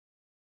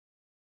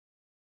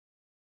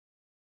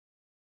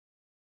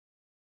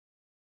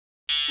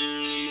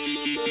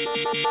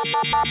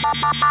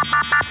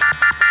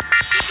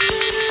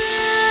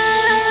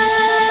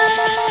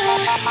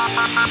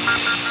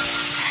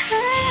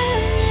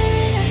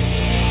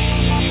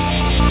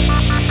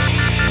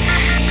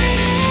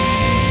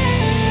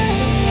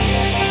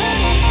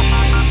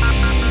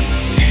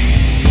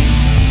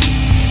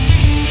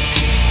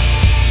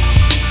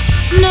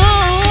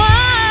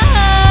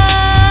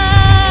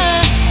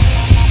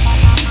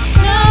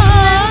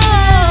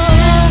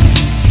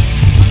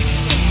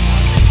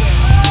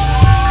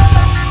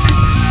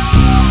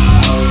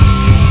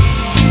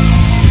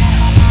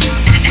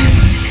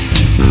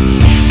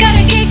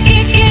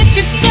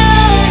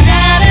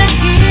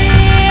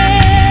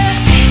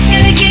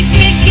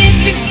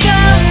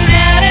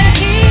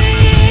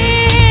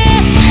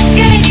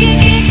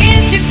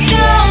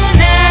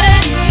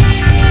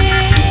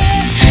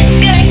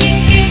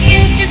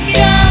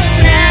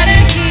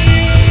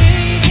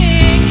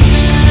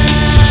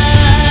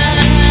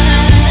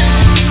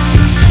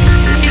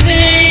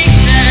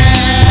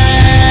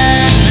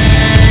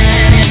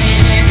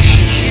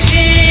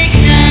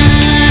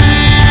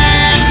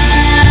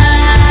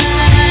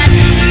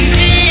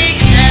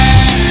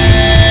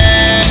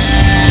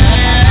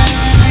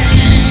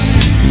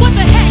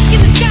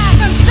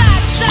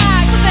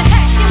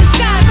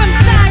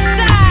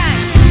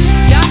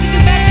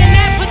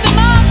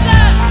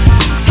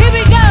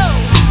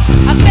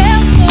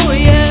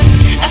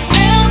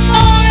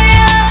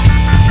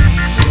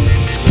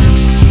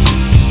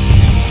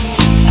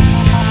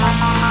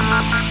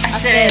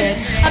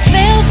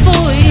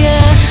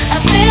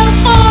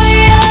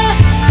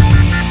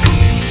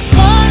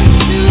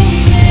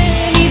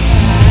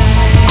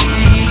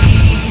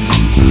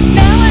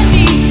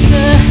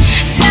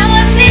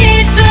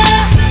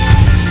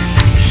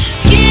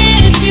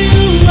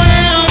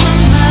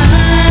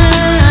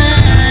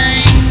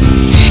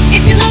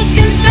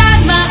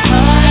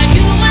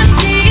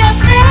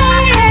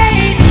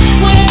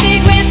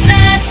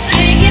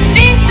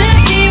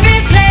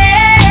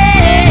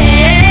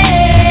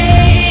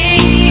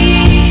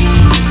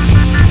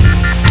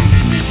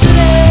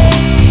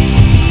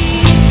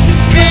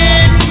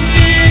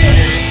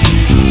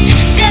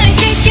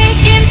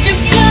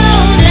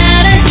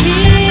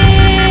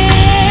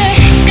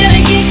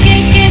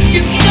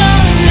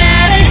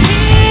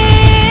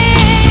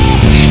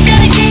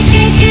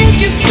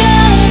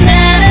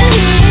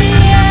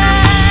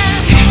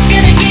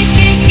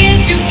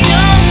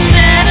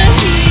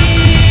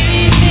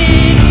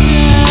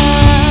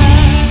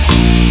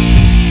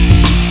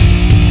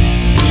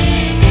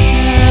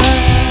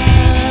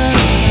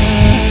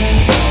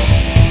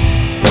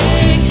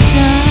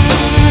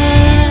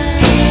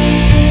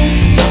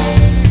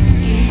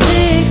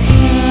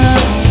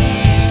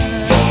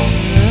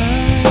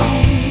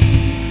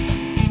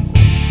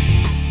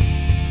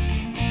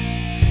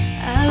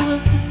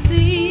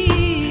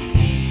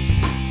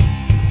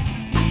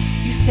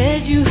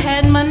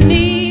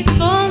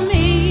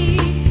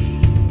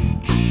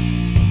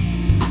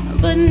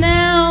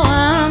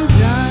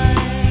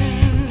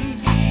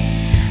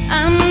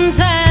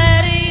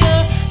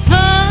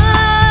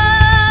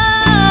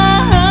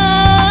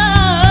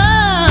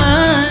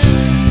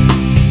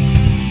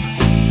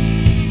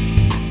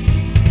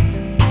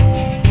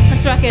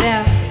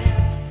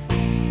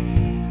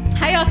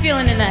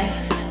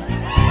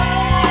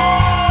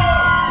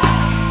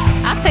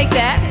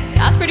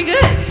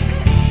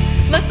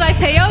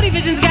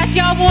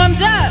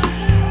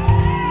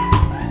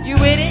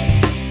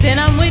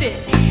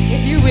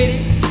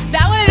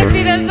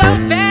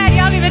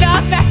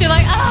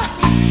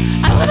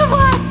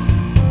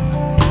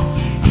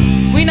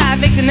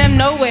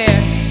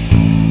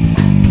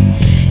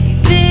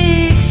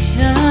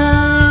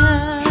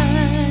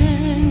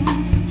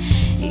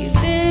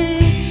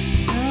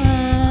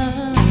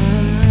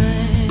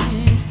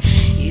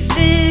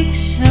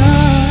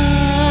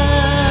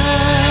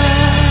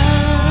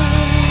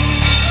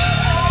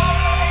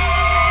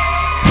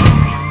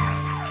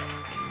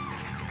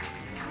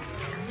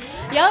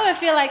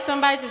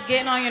Somebody's just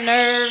getting on your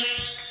nerves,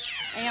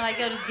 and you're like,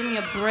 yo, just give me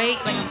a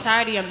break. Like, I'm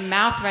tired of your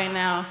mouth right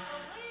now.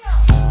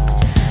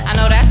 I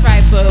know that's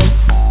right, boo.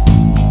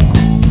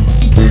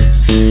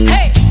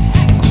 Hey!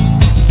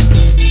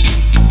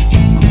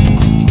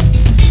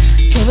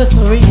 So the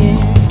story is,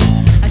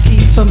 I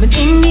keep bumping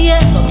in the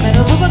air. No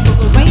matter where I go,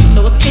 there ain't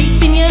no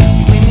escaping you.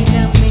 Bring me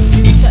down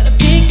when you try to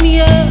pick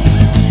me up.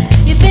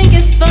 You think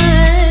it's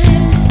fun?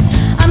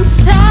 I'm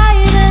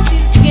tired of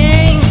these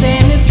games,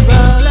 and it's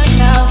rough like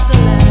house to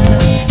life.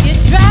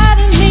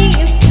 Driving me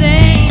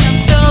insane,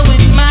 I'm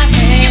throwing my hands.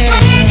 Give me a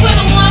break when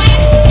I want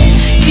it.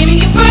 Give me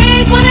a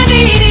break when I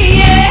need it,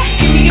 yeah.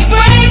 Give me a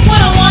break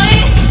when I want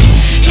it.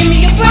 Give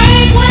me a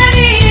break when I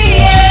need it,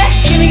 yeah.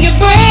 Give me a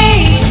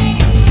break.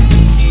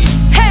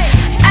 Hey,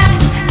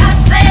 I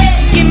said,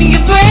 give me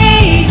a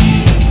break.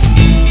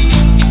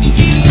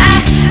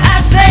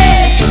 I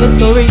said. So the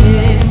story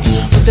ends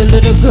with the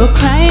little girl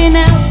crying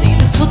out. See,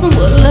 this wasn't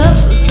what love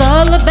was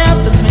all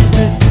about. The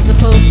princess is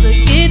supposed to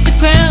get the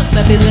crown.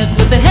 I'd be left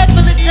with a head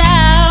full of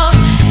doubt.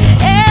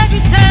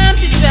 Every time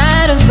she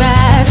tried to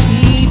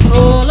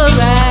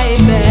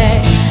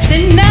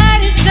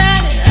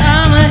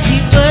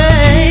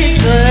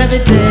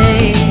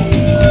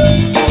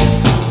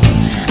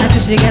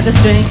she got the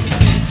strength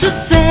to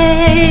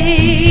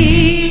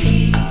say,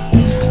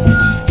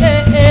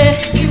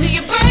 give me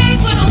a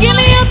break when I want it. Give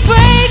me a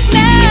break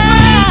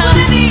now.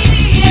 Give me a break when I need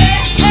it,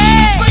 yeah.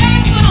 Hey.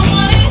 Break when I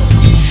want it.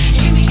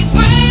 Give me a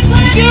break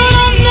when I need it. You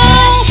don't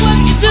know what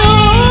you do.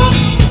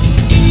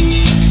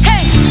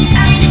 Hey,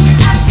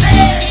 I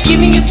said, give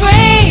me a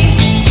break.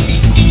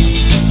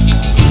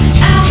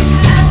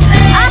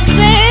 I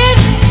said,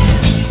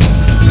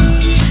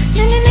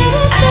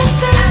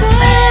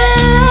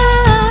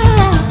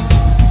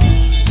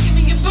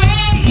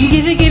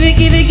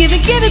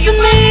 give it to me.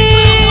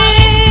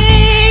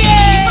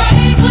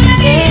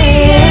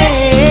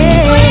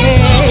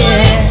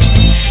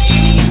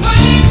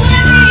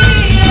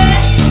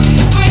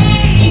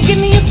 Give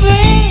me a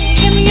break,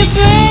 give me a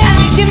break,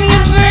 give me a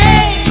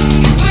break.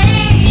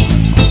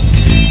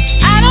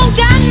 I don't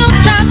got no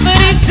time for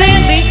this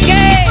silly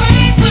game.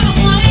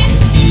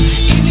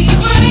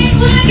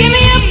 Give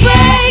me a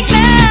break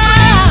now.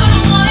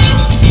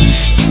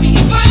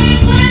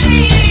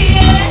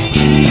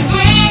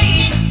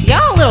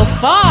 Y'all a little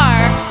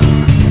far.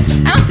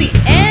 I don't see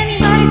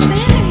anybody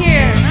standing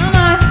here. I don't know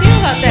how I feel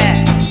about that.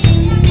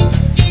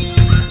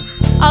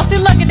 Oh, see,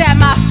 look at that.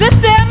 My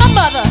sister and my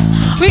mother.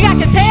 We got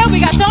Katea, we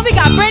got Sean, we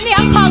got Brittany.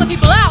 I'm calling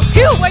people out.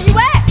 Q, where you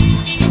at?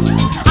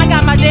 I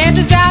got my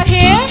dancers out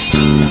here.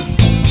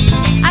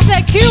 I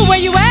said, Q, where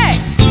you at?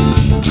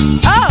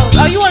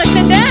 Oh, you want to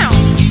sit down?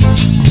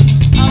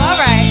 Oh, all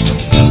right.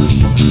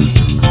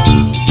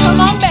 Come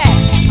on back.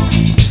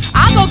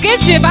 I'll go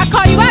get you. If I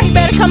call you out, you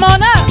better come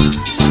on up.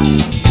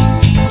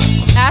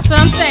 That's what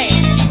I'm saying.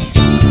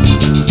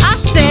 I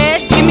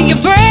said, give me a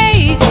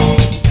break.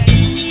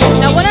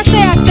 Now when I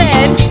said,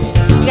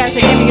 you gotta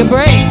say, give me a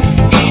break.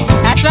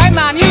 That's right,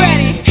 Mom, you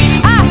ready?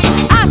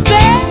 I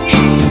said,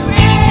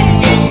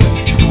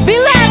 be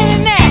louder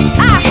than that.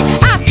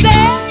 I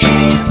said,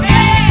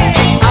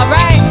 all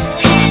right,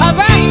 I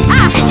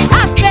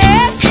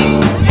said,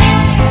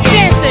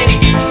 dancers,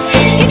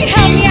 can you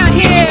help me out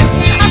here?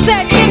 I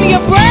said, give me a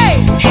break.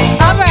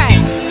 All right.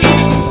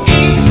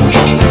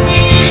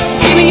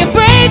 Give me a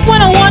break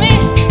when I want it.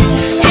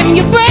 Give me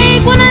a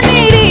break when I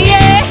need it,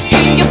 yeah.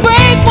 Give me a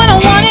break when I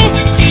want it.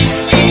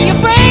 Give me a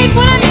break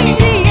when I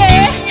need it,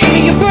 yeah. Give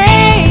me a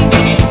break.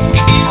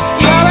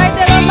 You alright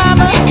there, little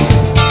mama?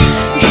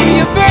 Give me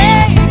a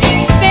break.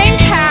 Things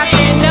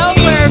happen, no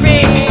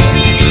worries.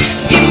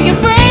 Give me a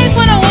break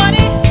when I want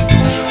it.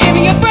 Give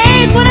me a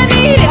break when I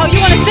need it. Oh, you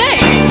wanna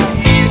sing?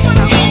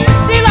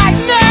 She like,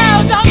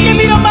 no, don't give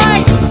me the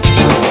mic.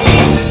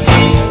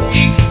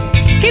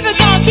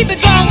 Keep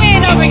it going, we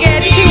ain't over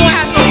yet. These people wanna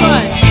have some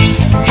fun.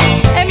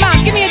 Hey,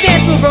 Mom, give me a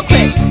dance move real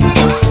quick.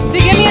 So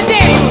give me a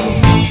dance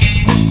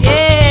move.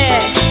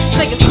 Yeah,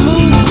 take it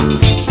smooth.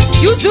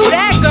 You do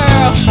that,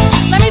 girl.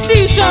 Let me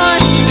see you, Sean.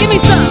 Give me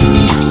some.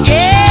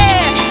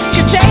 Yeah,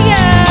 Katea.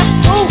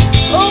 Ooh,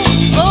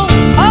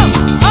 oh,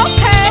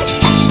 okay.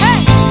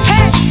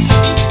 Hey.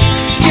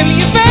 Give me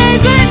a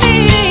break when I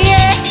need it,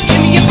 yeah. Give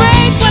me a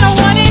break when I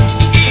want it.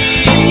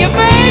 Give me a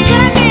break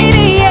when I need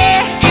it, yeah.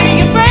 Give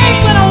me a break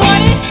when I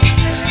want it.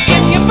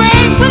 Give me a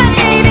break when I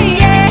need it,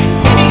 yeah.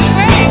 Give me a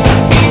break.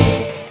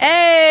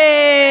 Hey,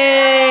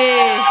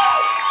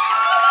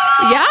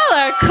 y'all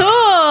are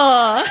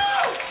cool.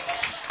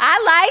 I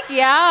like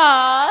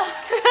y'all.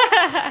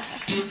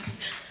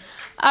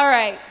 All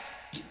right.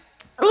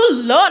 Oh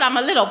Lord, I'm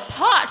a little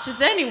parched. Is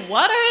there any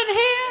water in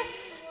here?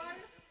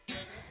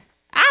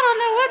 I don't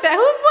know what that.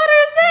 Whose water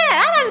is that?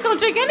 I'm not just gonna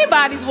drink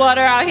anybody's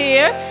water out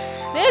here.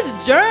 There's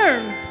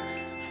germs.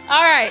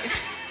 All right.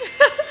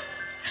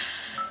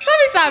 Let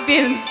me stop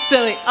being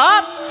silly.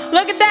 Oh,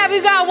 look at that. We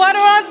got water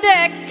on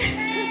deck.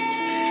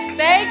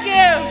 Thank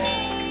you.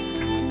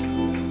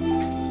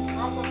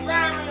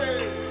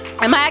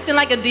 Am I acting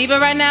like a diva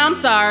right now? I'm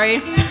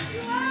sorry.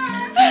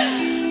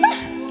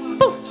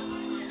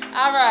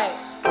 All right.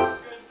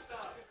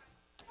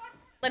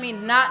 Let me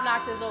not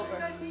knock this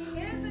over.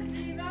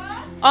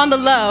 On the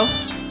low.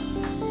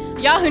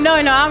 Y'all who know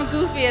I'm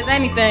goofy as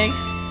anything.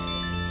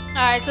 All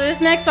right, so this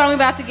next song we're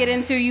about to get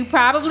into, you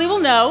probably will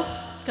know,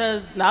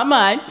 because not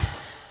mine.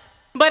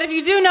 But if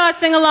you do know it,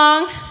 sing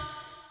along.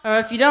 Or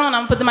if you don't, I'm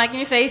gonna put the mic in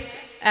your face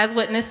as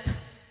witnessed.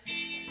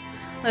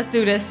 Let's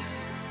do this.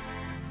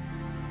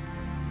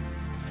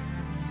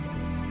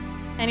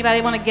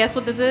 Anybody want to guess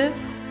what this is?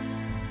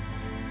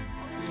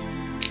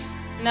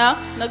 No?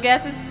 No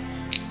guesses?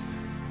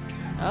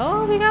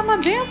 Oh, we got my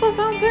dancers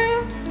on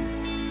there.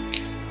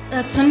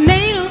 A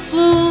tornado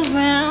flew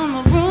around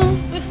my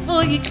room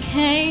before you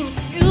came.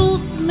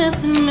 Excuse the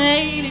mess it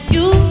made. It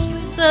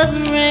usually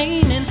doesn't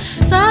rain in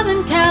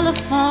Southern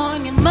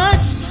California,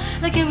 much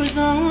like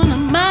Arizona.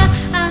 My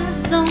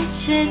eyes don't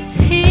shed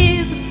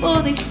tears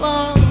before they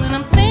fall when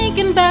I'm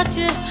thinking about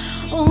you.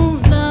 Oh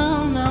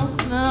no, no,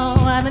 no,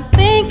 I've been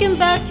thinking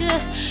about you.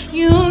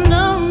 You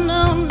know,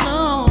 no,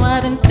 no,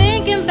 I've been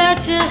thinking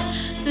about you.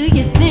 Do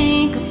you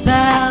think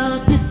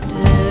about me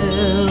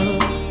still?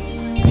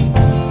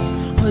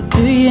 Or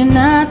do you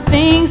not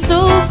think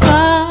so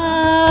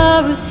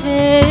far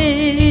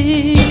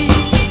ahead?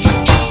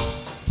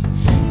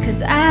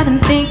 'Cause I've been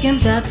thinking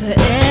that forever.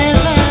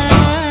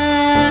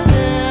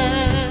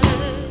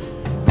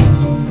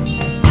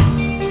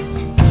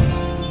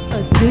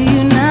 Or do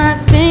you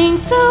not think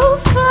so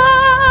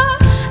far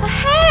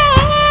ahead?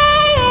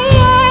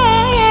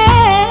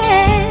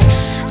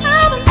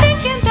 I've been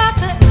thinking that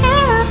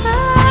forever.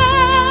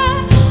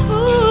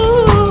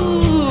 Ooh,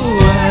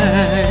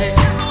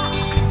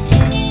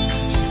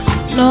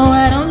 no,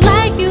 I don't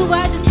like you.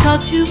 I just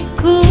thought you were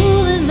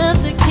cool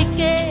enough to kick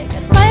it.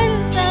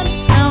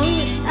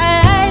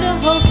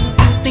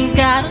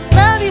 I don't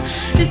love you,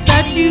 just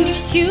thought you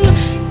were cute.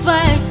 That's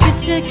why I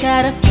kissed you.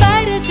 Gotta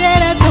fight it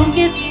that I don't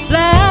get to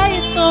fly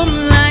it on the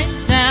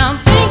line down.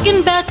 Thinking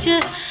about you,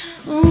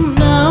 oh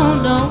no,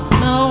 no,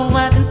 no.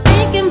 I've been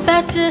thinking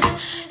about you,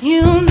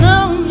 you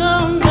know,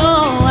 no,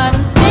 no. I've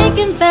been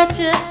thinking about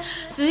you.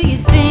 Do you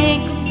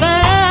think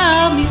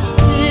about me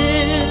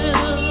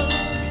still?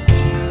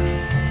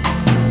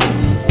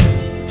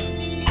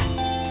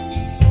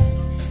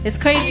 It's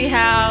crazy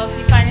how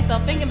you find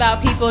yourself thinking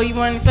about people you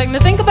weren't expecting to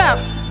think about.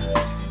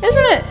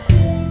 Isn't it?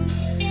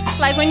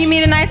 Like when you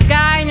meet a nice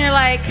guy and you're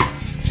like,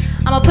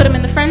 I'm gonna put him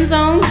in the friend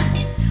zone,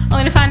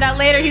 only to find out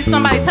later he's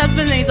somebody's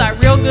husband and he's like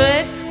real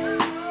good.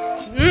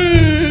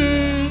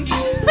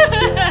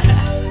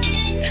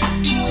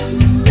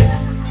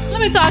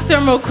 Let me talk to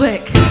him real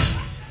quick.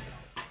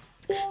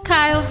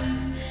 Kyle,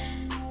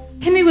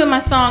 hit me with my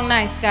song,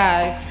 Nice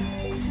Guys.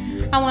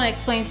 I wanna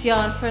explain to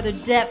y'all in further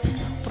depth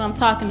what I'm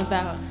talking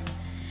about.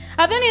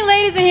 Are there any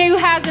ladies in here who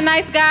has a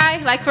nice guy,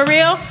 like for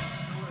real?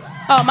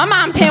 Oh, my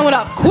mom's hand went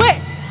up quick.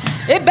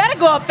 It better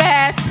go up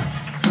fast.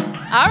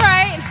 All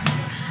right.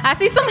 I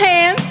see some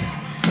hands.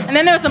 And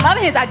then there were some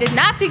other hands I did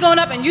not see going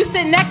up, and you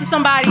sitting next to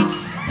somebody.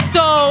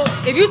 So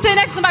if you sit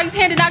next to somebody whose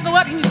hand did not go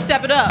up, you need to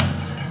step it up.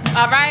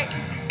 All right?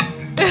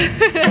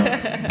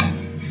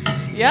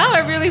 Y'all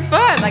are really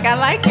fun. Like, I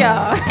like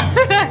y'all.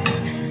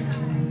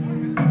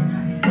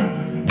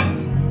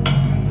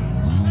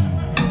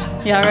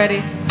 Y'all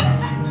ready?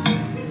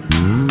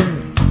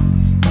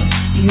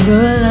 You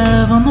wrote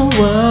love on the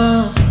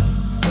wall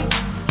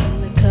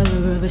in the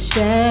color of a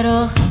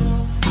shadow,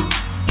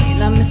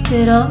 and I missed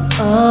it all,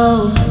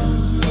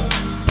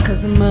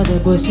 cause the mother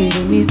boy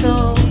treated me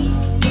so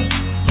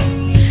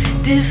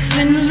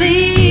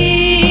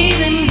differently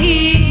than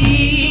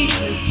he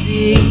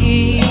did.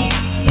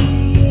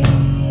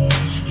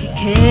 He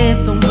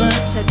cared so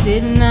much I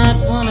did not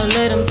want to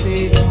let him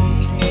see.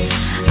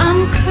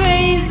 I'm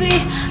crazy,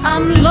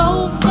 I'm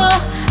local,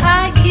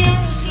 I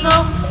get so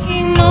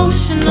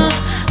emotional,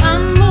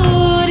 I'm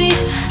moody,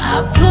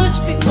 I push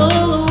people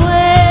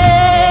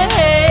away.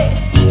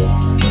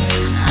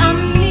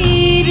 I'm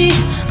needy,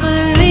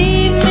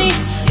 believe me,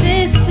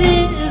 this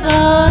is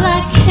all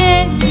I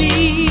can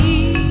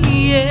be.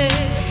 Yeah.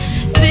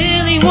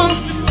 Still he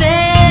wants to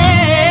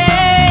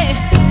stay.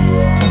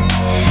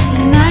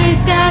 The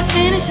nice guy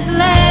finishes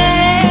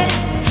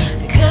last,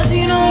 because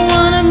you don't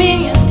want a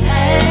million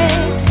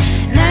past.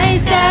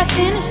 Nice guy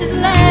finishes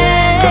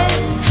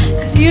last,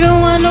 cause you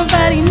don't want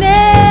nobody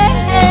next.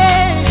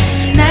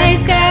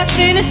 Nice guy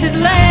finishes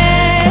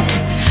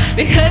last,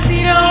 because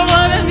you don't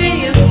want a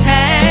million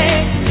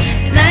past.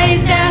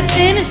 Nice guy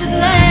finishes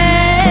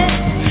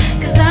last,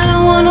 cause I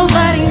don't want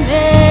nobody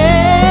next.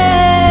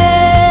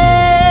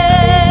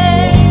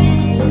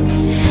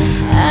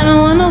 I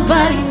don't want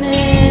nobody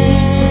next.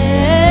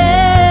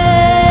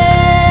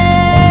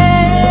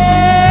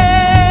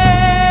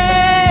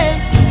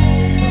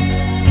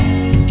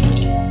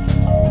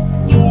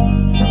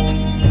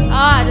 Oh,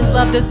 I just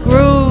love this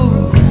groove.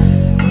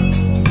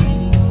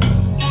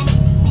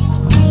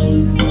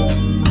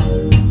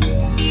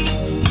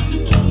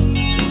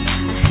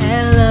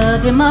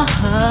 In my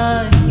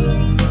heart,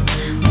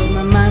 but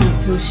my mind was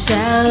too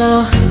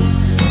shallow,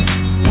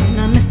 and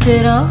I missed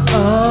it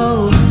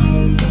all. I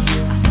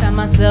found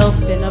myself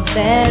in a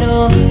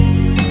battle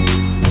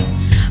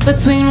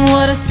between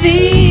what I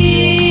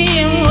see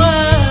and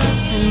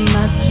what's in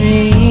my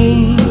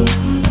dreams.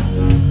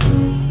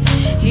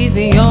 He's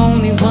the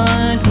only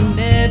one who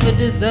never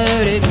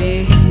deserted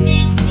me.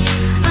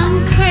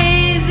 I'm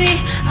crazy,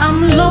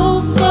 I'm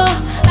local,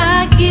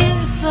 I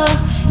get so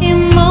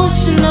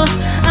emotional,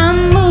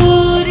 I'm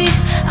moody,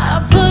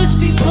 I push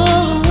people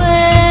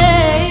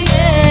away.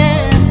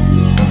 Yeah.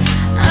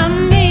 I'm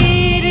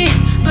needy,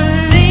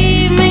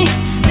 believe me,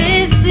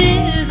 this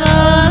is all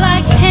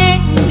I can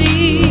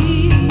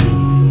be.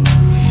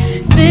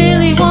 Still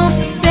he wants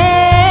to stay.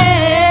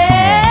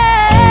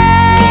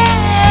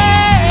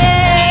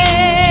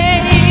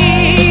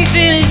 He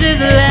finishes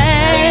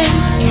last.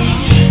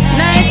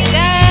 Nice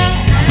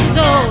guys,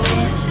 oh,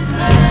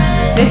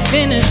 they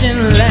finishing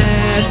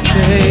last,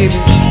 baby.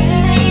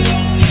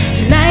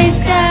 Nice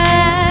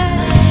guys,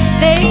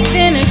 they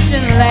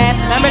finishing last.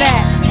 Remember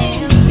that?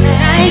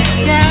 Nice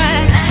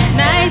guys,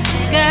 nice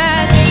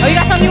guys. Oh, you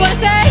got something you want to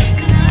say?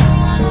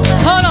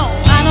 Hold on.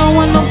 I don't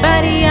want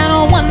nobody, I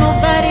don't want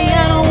nobody,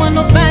 I don't want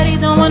nobody,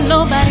 don't want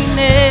nobody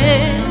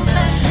next.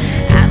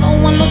 I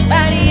don't want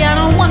nobody, I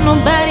don't want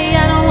nobody,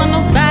 I don't want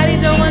nobody,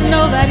 don't want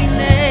nobody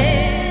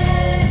next.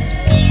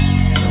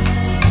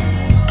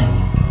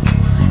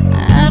 I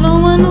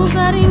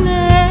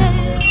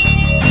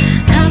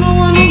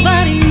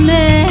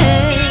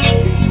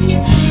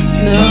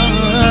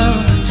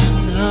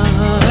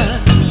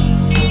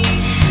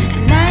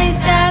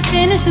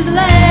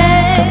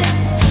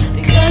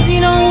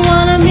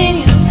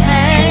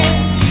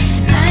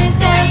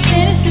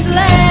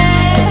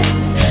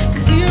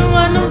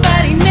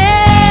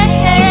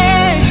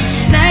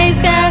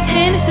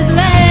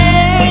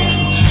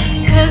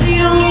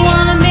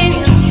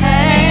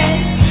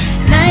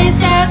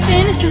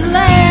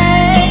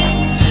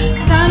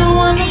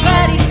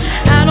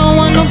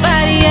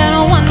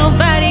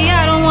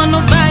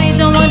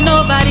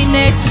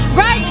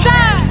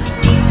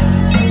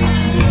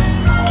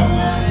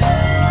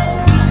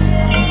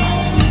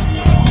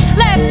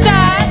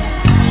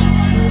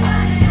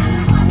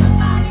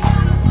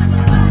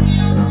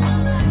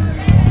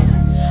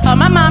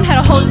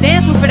whole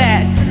dance move for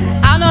that.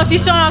 I don't know if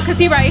she's showing off because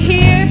he right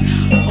here,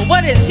 or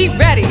what is she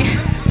ready?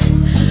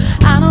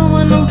 I don't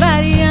want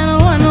nobody, I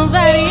don't want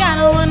nobody, I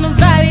don't want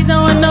nobody,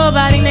 don't want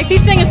nobody next.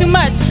 He's singing too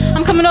much.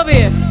 I'm coming over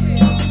here.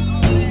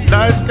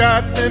 Nice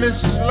guy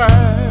finishes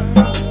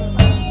last.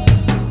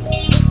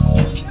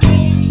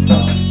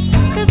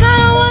 Cause I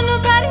don't want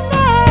nobody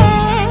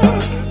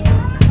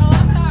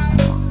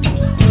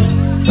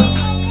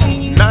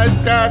next. Nice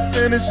guy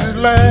finishes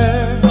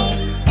last.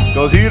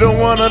 Cause he don't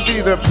wanna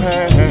be the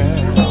past.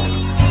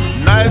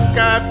 Nice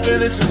guy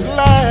finishes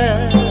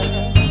last.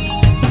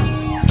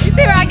 You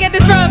see where I get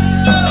this from?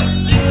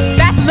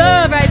 That's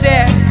love right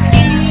there.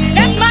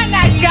 That's my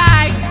nice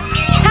guy.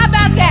 How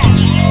about that?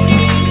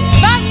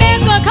 My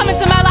man's gonna come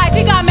into my life.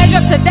 He gotta measure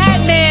up to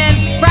that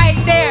man right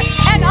there.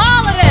 And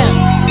all of them.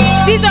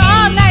 These are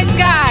all nice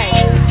guys.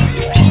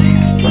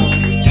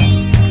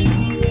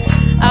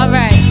 All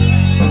right.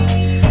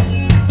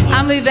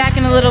 I'll be back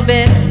in a little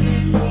bit.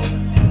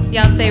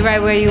 Y'all stay right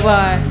where you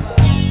are.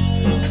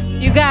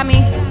 You got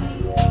me.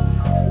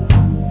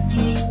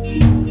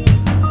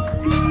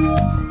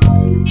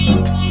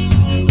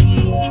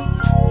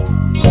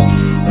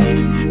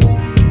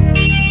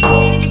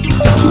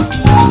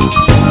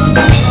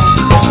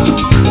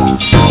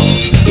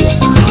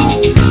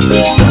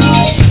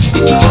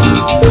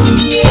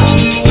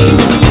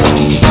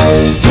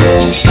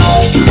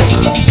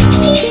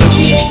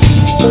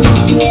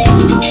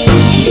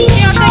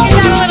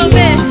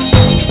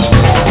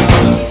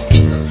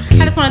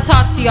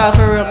 Y'all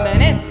for a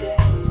minute.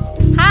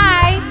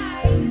 Hi,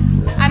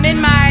 I'm in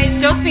my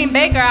Josephine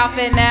Baker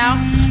outfit now.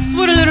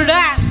 Swoot a little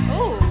that.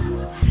 Ooh,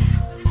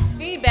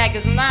 feedback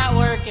is not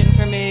working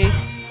for me.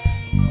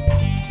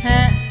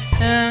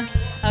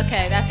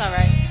 Okay, that's all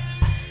right.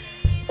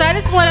 So I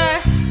just want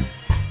to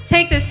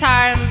take this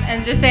time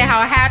and just say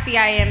how happy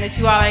I am that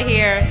you all are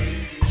here,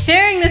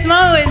 sharing this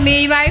moment with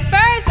me. My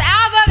first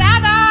album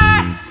ever.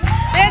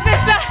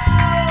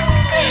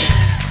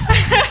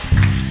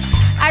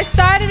 I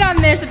started on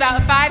this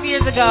about 5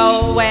 years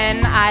ago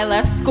when I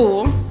left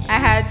school. I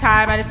had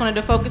time, I just wanted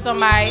to focus on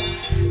my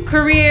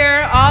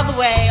career all the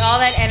way, all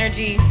that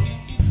energy.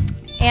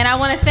 And I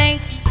want to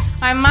thank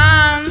my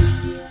mom,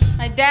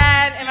 my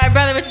dad, and my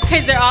brother, which is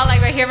crazy, they're all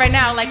like right here right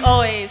now, like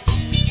always,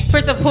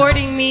 for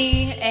supporting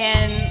me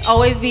and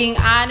always being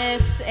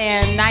honest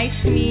and nice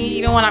to me,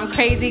 even when I'm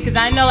crazy, because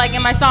I know like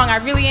in my song, I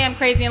really am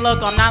crazy and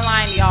local. I'm not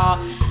lying to y'all.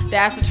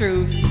 That's the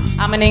truth.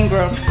 I'm an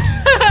Ingram.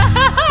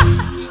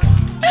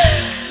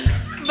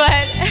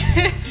 But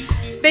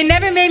they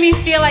never made me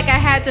feel like I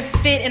had to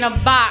fit in a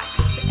box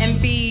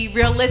and be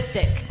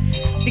realistic,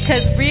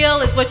 because real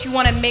is what you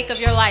want to make of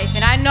your life.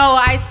 And I know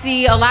I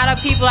see a lot of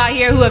people out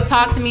here who have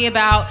talked to me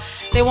about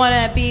they want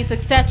to be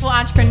successful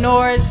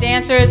entrepreneurs,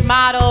 dancers,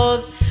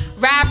 models,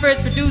 rappers,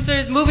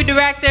 producers, movie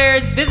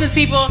directors, business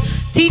people,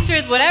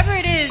 teachers, whatever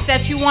it is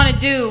that you want to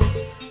do.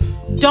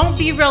 Don't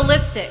be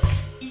realistic.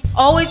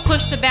 Always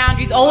push the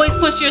boundaries, always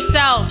push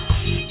yourself.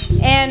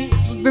 And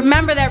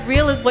remember that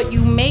real is what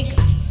you make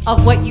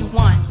of what you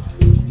want.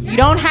 You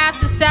don't have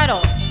to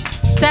settle.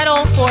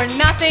 Settle for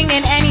nothing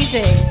and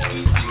anything.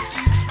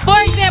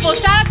 For example,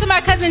 shout out to my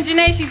cousin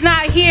Janae, she's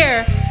not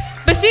here,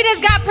 but she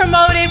just got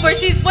promoted where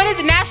she's, what is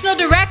it, National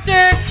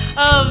Director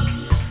of,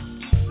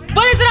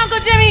 what is it, Uncle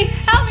Jimmy?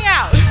 Help me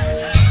out.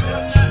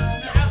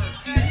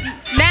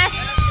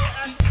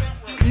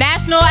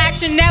 National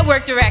Action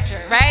Network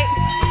Director, right?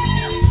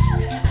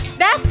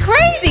 That's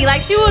crazy.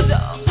 Like, she was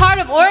part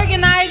of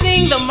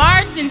organizing the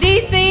march in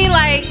DC.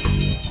 Like,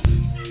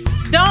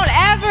 don't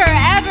ever,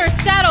 ever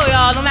settle,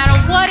 y'all, no matter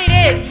what it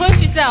is. Push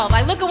yourself.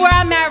 Like, look at where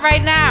I'm at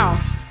right now.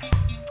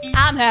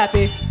 I'm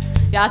happy.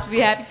 Y'all should be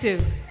happy too.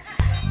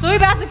 So we're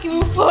about to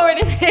move forward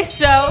in this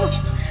show.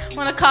 I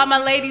want to call my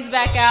ladies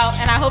back out,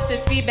 and I hope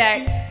this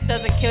feedback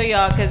doesn't kill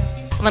y'all, because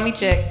let me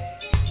check.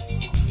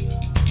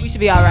 We should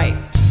be all right.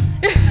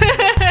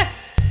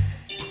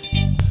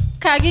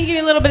 Kyle, can you give me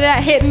a little bit of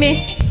that? Hit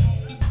me.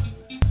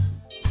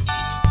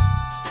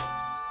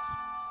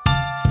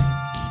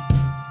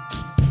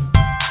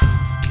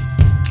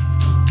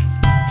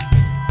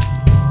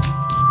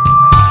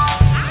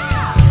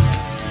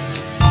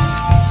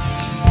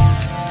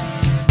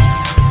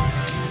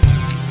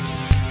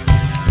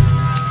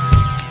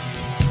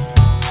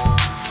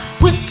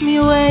 Whisk me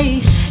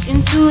away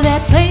into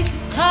that place you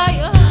call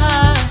your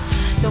heart.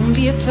 Don't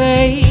be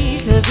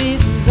afraid, cause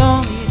this is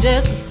only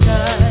just the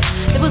start.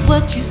 That was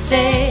what you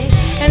said,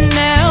 and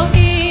now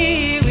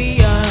here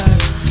we are.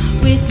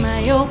 With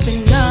my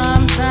open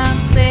arms, I'm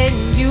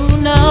letting you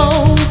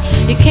know.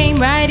 You came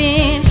right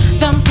in,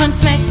 thumb punch,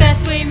 smack,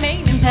 dash, way,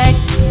 made an impact.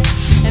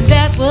 And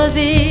that was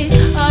it,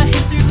 our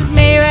history was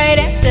made right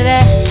after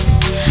that.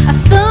 I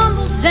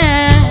stumbled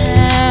down,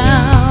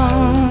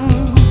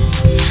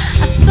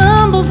 I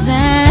stumbled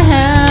down.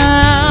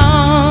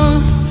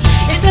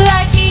 It's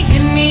like he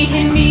hit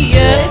me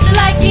up. It's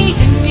like he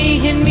hit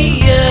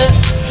me up.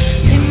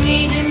 Hit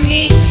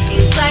me.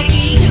 It's like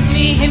he hit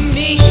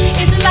me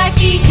It's like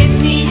he hit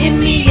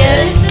me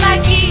up. It's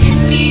like he hit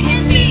me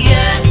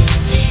up.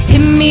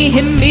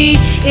 Hit me.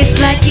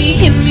 It's like he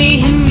hit me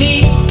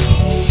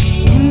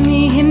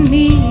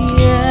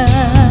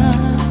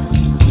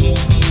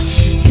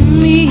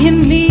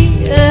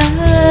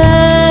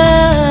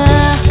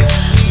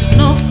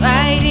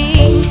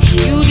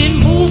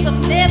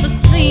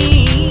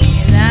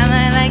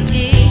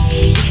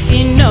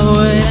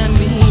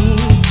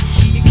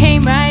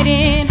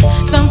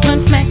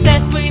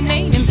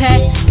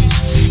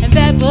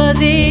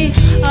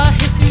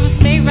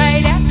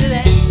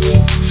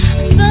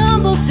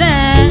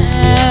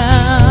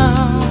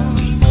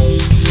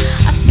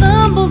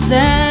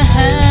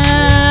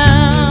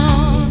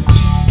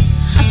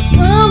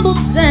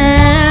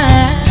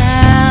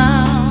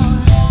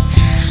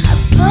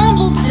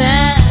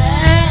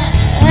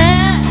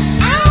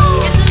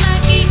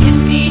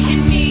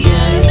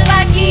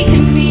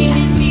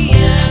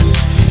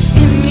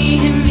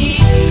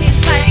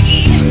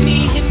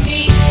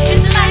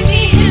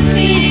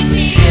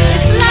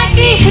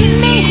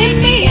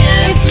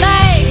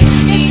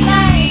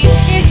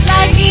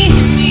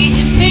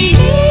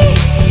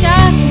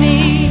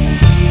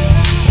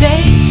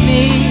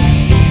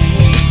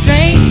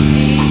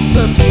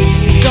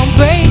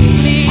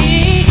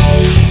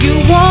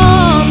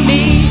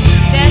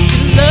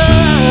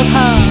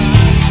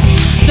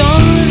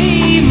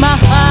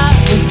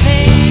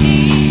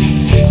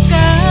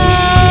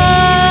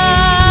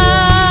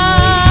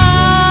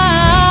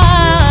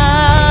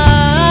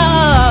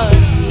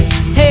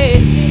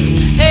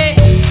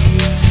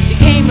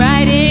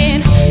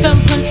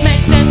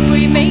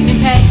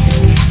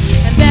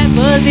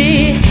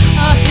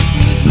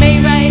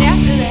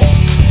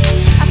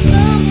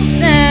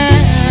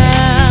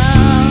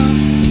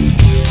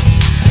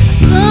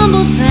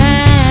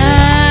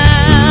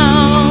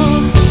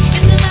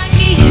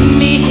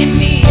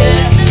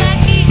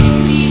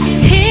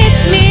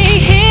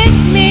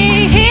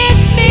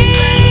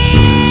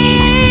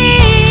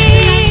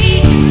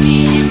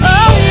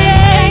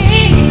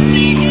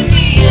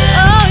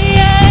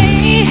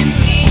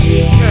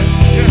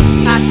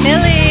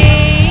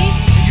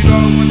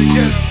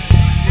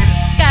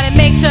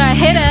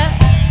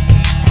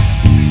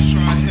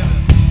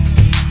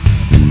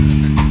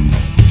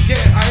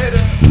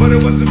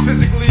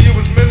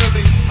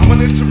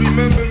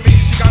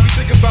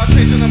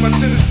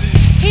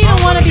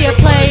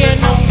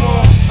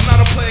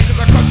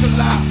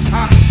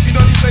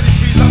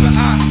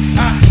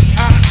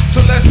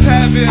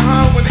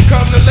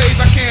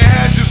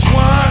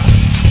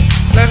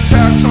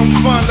have some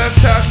fun, let's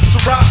have some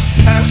Ciroc,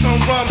 have some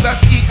rum,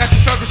 let's eat at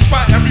your favorite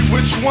spot, every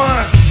which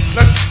one.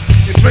 Let's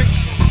get straight.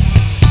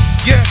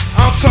 Yeah,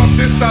 I don't talk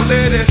this, I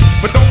live this,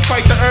 but don't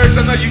fight the urge,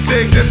 I know you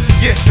dig this.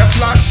 Yeah, that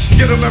fly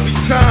get him every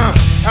time.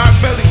 I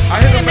belly,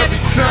 I hit him every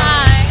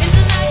time.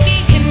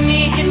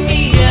 Hit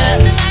me, yeah.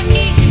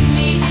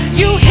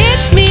 You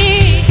hit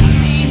me,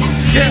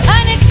 Yeah.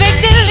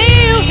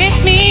 unexpectedly you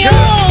hit me, Yeah. oh.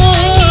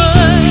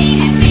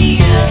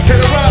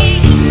 Hit her up. You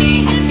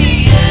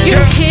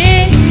Yeah.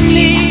 hit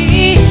me, Hit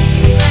me.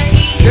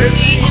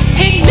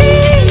 hit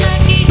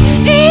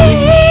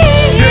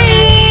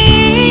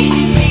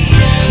me.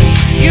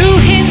 You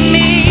hit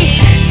me,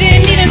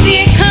 didn't even see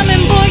it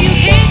coming, boy, you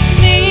hit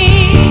me.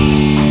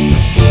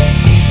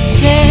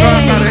 I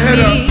gotta hit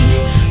her. Shake me,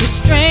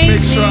 restrain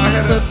Make sure I me,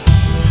 hit her. but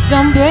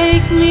don't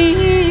break me.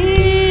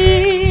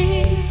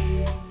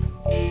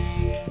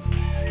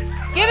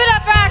 Give it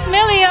up for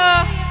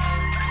Acmilio.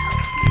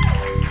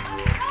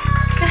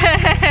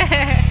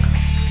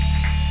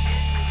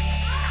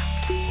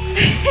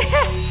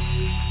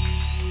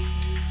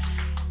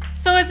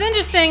 So what's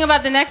interesting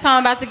about the next song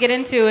I'm about to get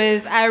into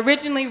is I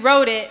originally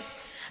wrote it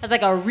as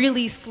like a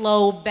really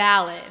slow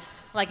ballad.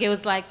 Like it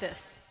was like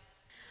this.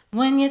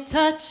 When you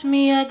touch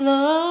me, I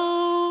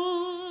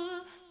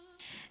glow.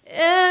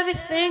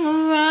 Everything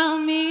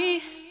around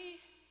me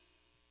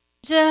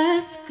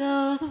just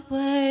goes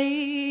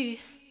away.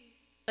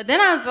 But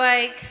then I was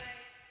like,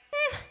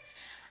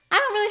 I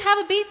don't really have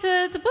a beat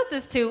to put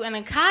this to. And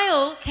then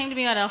Kyle came to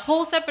me on a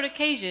whole separate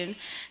occasion,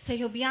 said,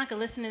 yo, Bianca,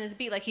 listen to this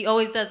beat. Like he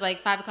always does,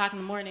 like 5 o'clock in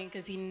the morning,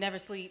 because he never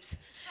sleeps.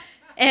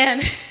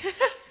 And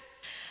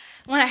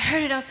when I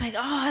heard it, I was like, oh,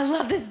 I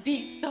love this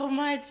beat so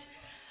much.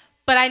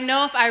 But I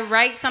know if I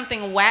write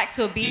something whack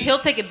to a beat, he'll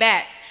take it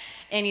back.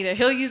 And either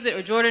he'll use it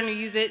or Jordan will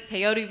use it,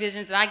 Peyote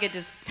Visions, and I get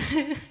just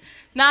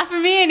not for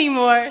me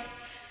anymore.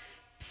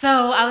 So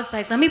I was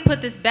like, let me put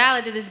this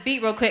ballad to this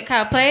beat real quick.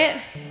 Kyle, play it.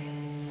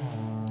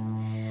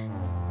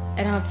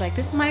 And I was like,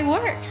 this might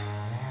work.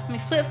 Let me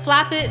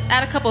flip-flop it,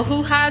 add a couple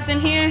hoo-has in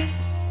here.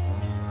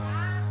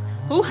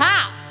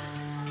 Hoo-ha!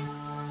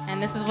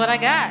 And this is what I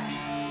got.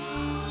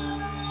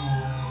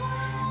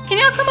 Can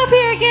y'all come up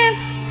here again?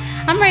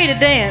 I'm ready to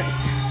dance.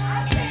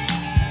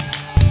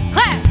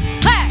 Clap,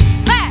 clap,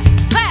 clap,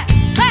 clap,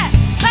 clap,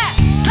 clap,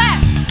 clap.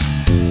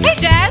 Hey,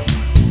 Jazz.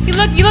 You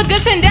look good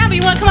sitting down, but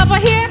you want to come up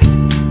right here?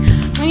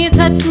 When you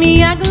touch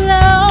me, I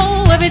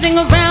glow. Everything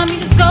around me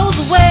just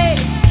goes away.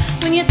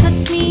 When you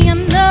touch me, I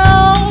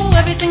know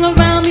everything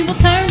around me will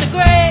turn to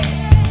gray.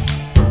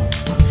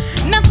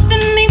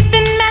 Nothing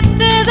even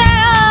matters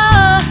at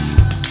all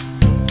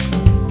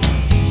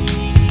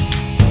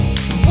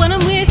when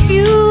I'm with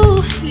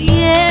you.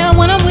 Yeah,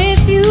 when I'm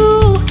with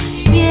you.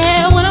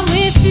 Yeah, when I'm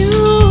with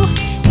you.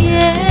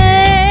 Yeah.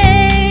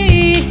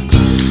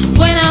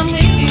 When I'm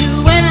with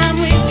you, when I'm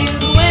with you,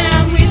 when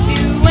I'm with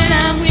you, when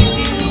I'm with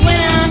you,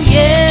 when I'm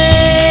yeah.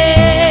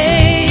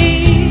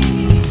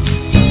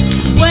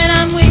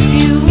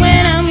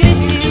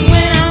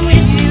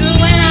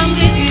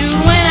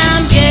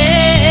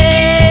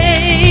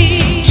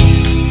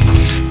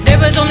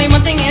 There's only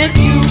one thing in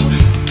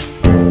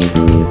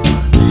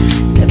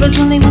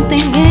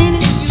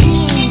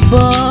it,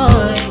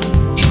 boy.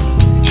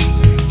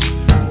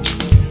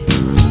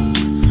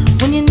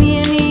 When you're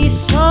near me, it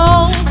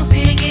shows. My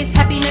spirit gets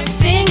happy in every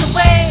single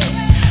way.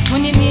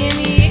 When you're near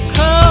me, it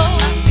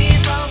grows. My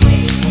spirit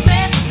always in a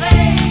special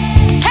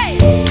place. Hey,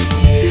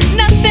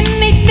 nothing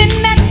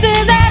even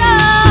matters at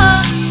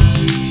all.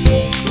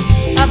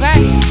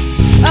 Alright.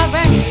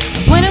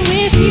 When I'm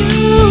with you,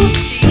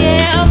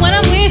 yeah. When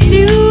I'm with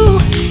you,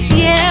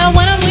 yeah.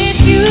 When I'm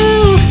with you.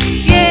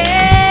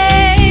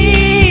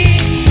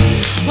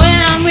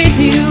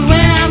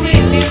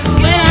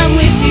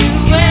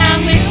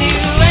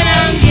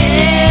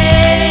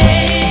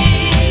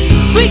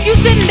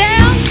 Sitting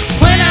down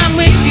when I'm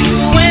with you,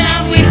 when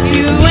I'm with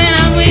you, when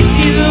I'm with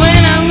you,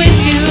 when I'm with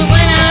you,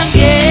 when I'm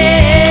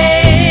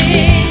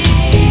yeah.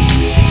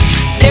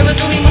 There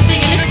was only one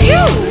thing and it's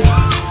you.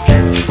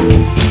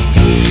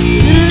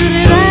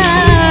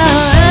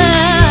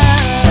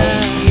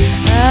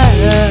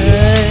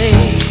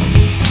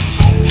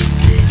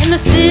 In the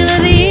still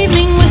of the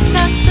evening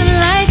without the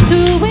light to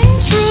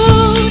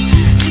intrude,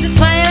 see the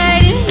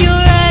twilight in your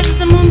eyes,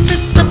 the moon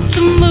sits up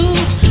to move.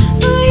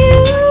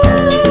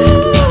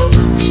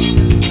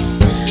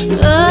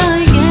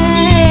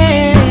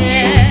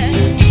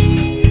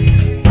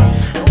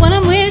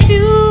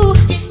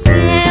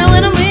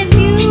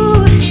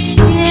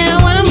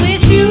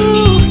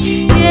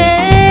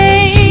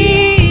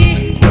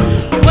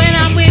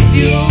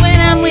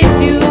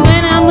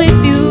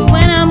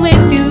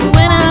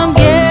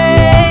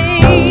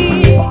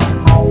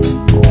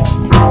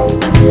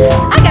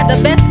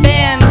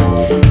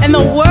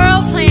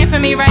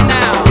 Me right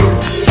now.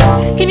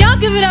 Can y'all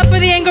give it up for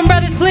the Ingram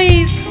brothers,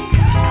 please?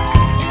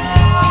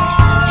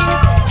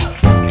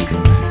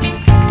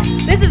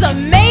 This is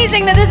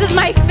amazing that this is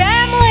my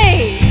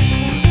family.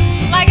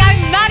 Like,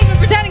 I'm not even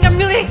pretending, I'm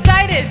really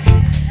excited.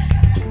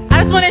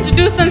 I just want to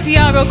introduce them to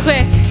y'all real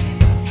quick.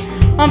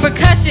 On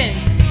percussion,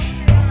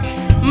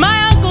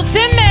 my Uncle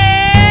Timmy.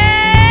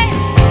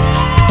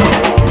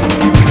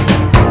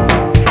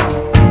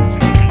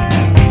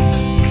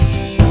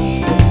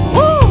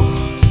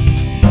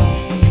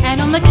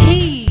 On the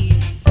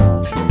keys,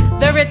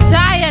 the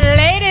retired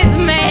ladies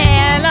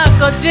man,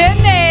 Uncle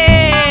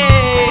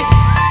Jimmy.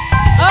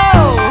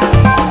 Oh,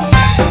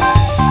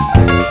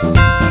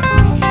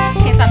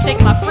 can't stop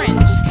shaking my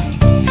fringe.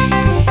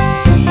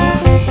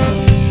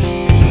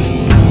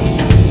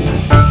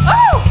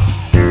 Oh,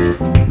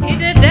 he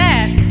did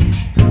that.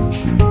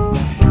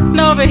 And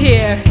over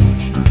here,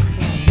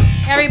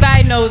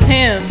 everybody knows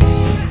him.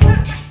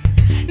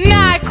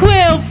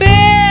 NyQuil Bill.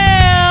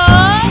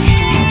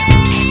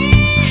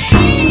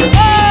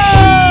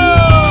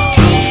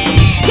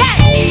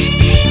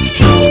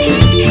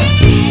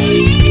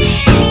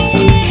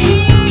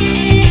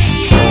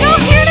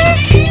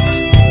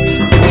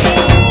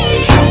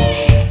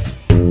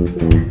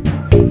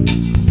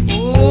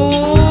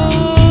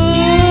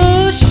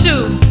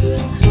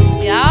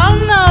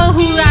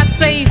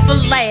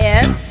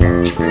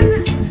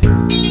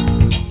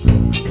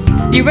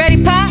 You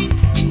ready, Pop?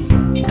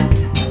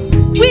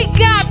 We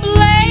got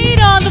Blade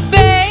on the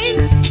bass.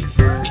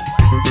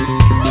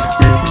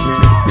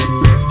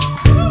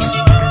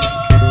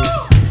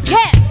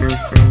 Yeah.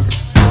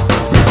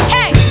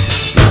 Hey.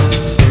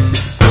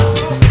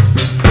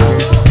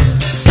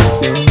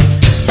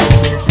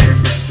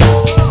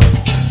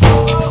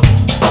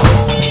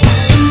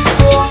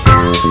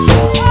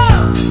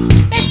 Oh,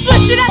 they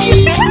switch it up, you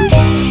see that?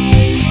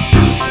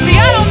 See, I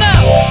don't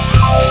know.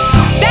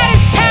 That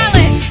is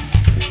talent.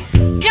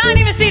 Y'all didn't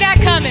even see that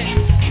coming.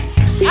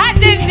 I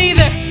didn't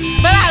either,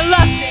 but I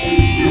loved it.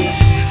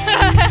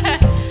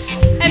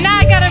 And now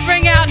I gotta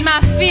bring out my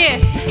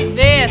fierce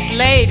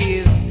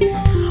ladies.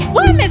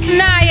 Where Miss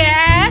Naya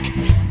at?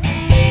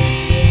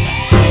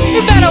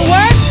 You better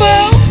work,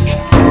 boo.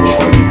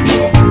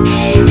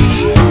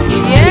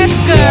 Yes,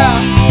 girl.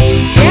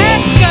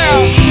 Yes, girl.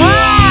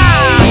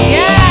 Wow.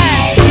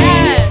 Yes,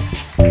 yes.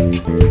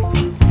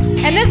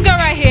 And this girl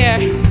right here,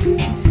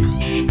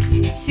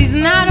 she's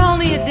not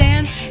only a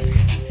dancer,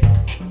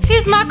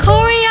 she's my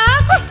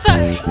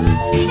choreographer,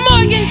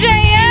 Morgan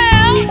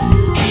JL.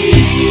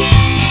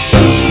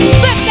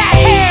 Flip that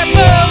hair,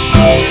 boo.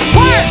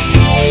 Work.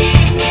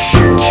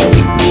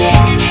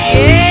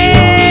 Yeah.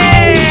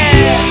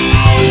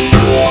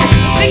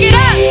 Pick it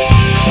up.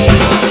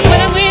 When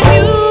I'm with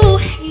you,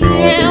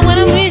 yeah. When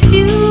I'm with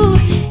you,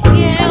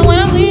 yeah. When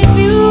I'm with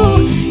you,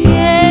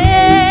 yeah.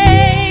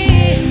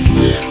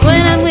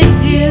 When I'm with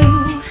you,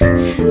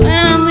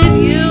 when I'm with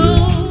you,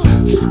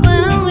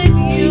 when I'm with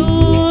you.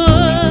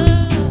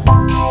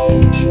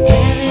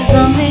 There is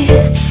only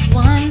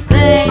one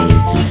thing,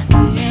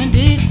 and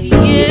it's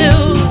you.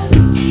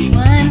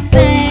 One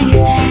thing,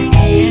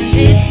 and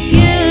it's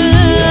you.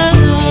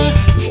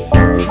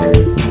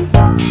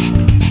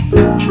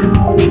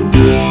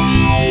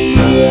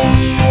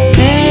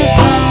 There's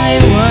only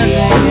one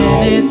thing,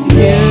 and it's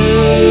you.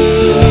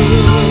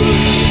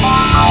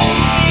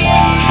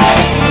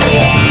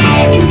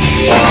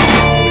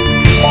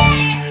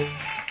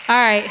 All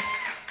right.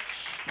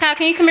 Kyle,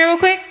 can you come here real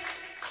quick?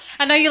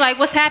 I know you're like,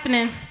 what's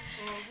happening?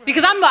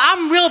 Because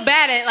I'm real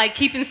bad at like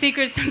keeping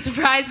secrets and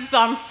surprises, so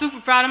I'm super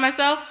proud of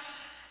myself.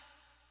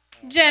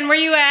 Jen, where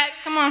you at?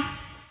 Come on.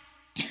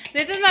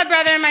 This is my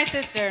brother and my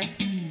sister.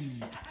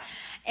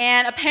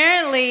 And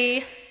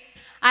apparently,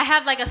 I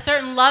have like a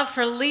certain love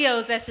for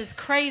Leos that's just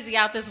crazy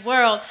out this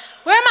world.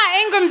 Where are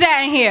my Ingrams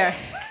at in here?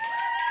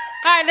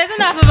 All right, there's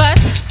enough of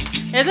us.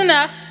 There's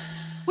enough.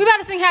 We about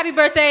to sing Happy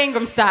Birthday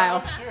Ingram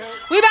style.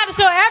 We about to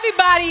show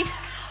everybody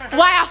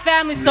why our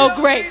family's so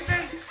great.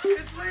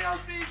 It's Leo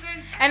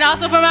season. And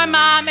also for my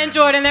mom and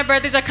Jordan, their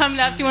birthdays are coming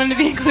up. She wanted to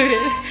be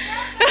included.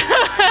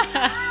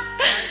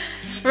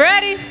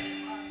 Ready?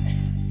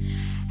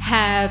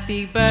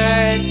 Happy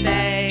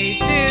birthday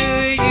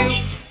to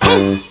you.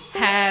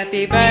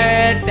 Happy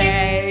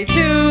birthday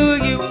to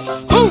you.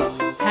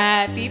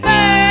 Happy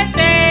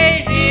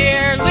birthday,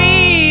 dear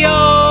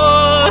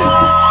Leos.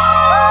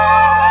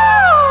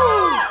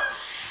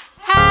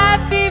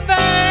 Happy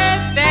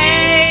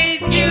birthday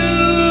to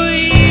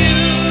you.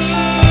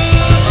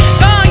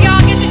 Go on,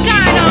 y'all, get the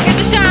shine on, get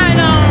the shine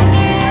on.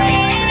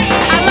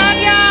 I love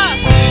y'all.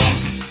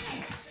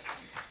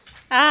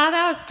 Ah,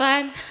 that was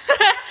fun.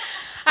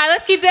 All right,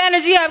 let's keep the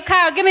energy up.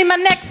 Kyle, give me my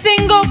next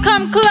single,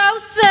 Come Closer.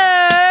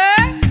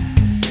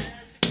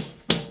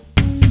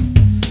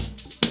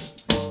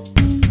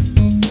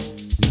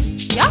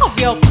 Y'all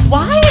real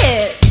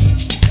quiet.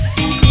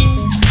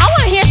 I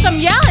want to hear some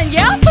yelling.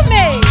 Yell for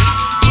me.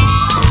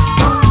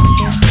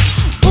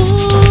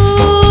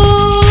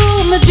 Ooh,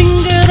 I'm a dream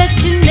girl that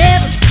you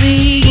never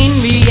see in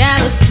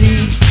reality.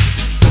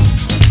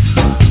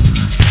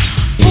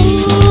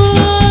 Ooh,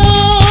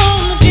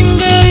 I'm a dream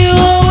girl you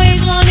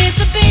always wanted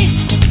to be.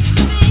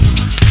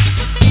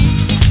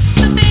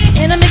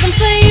 And I make them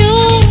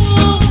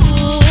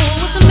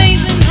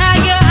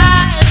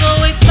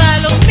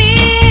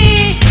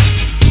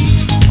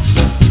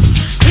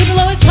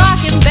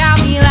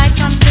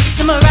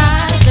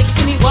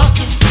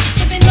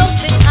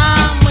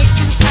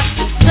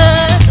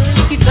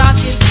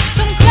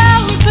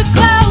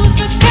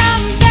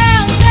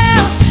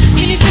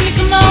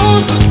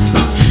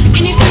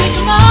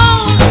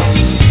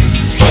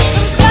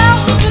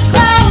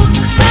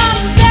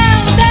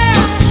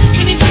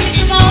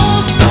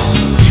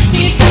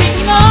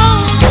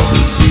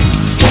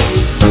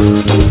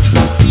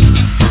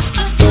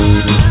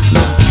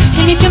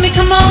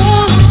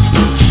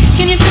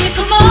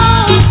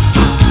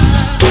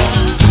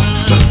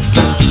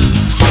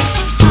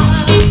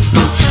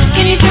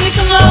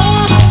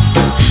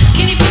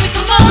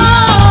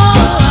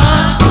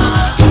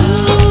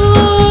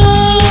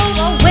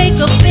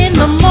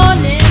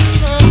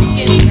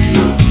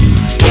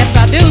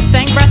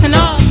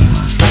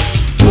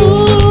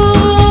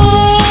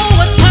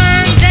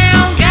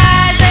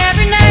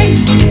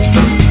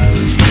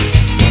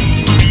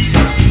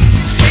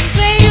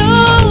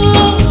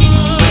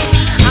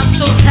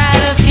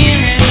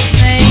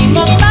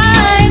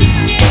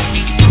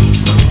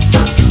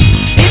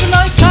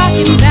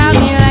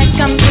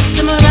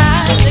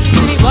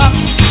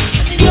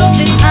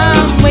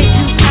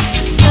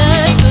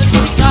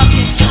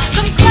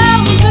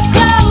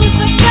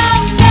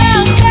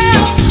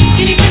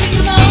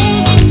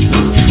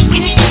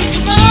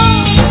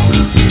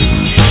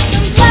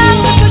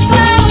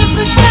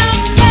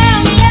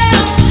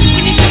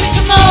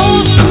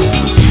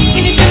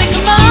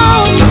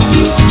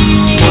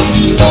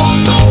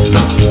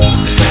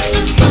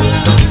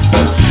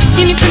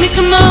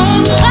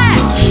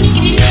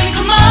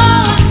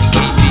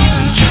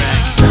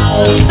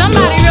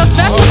somebody real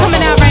special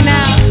coming out right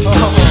now.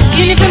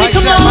 Can you feel me?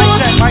 Come on.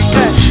 Mic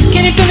check.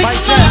 Can you feel me?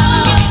 Come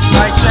on.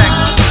 Mic check.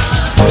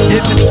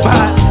 Hit the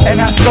spot and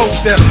I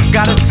scoped her.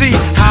 Gotta see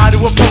how to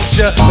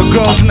approach her. The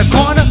girls in the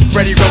corner,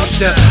 ready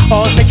roast her.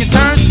 All taking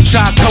turns,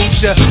 try to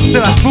coach her.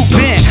 Still I swoop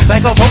in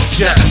like a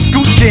vulture.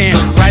 Scooch in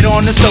right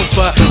on the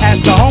sofa.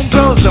 Ask the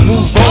homegirls to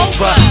move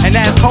over. And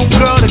ask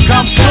homegirl to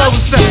come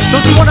closer.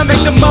 Don't you wanna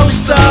make the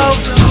most of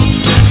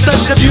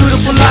such a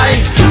beautiful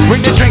night?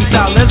 Bring the drinks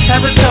out, let's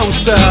have a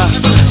toaster.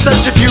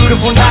 Such a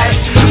beautiful night.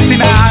 See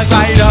my eyes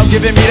light up,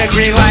 giving me the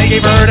green light.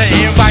 Gave her the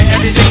invite,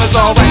 everything was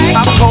alright.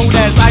 I'm cold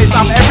as ice,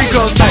 I'm every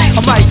girl's type.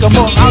 I'm like a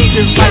book, I'm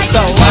just like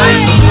the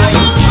light.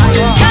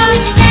 Down.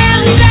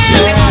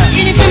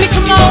 Can you feel me?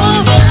 Come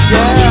on.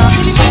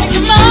 Can you feel me?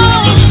 Come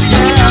on.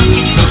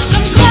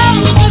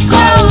 Come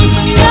close,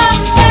 down.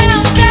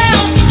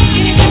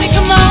 Can you feel me?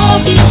 Come on.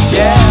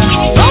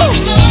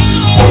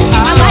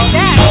 I like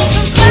that.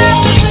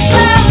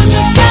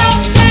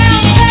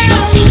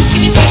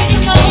 Can you feel me?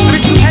 Come on.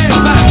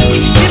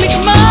 Give me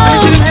come on. Can you feel me? Come on.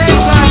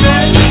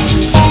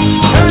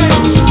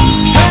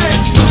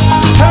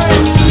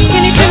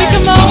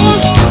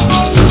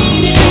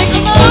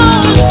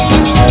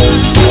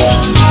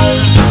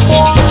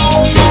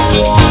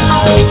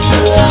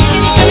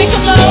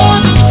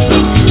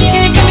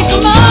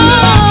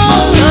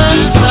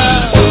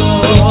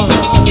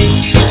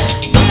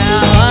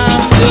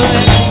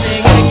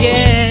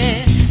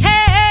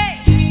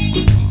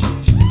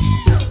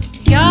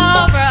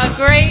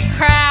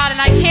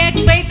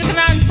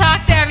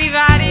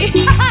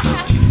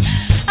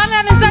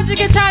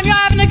 Good time, y'all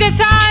having a good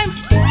time?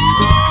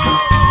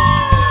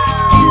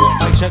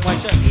 Mic check.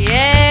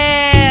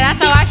 Yeah, that's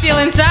how I feel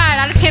inside.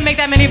 I just can't make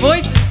that many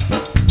voices.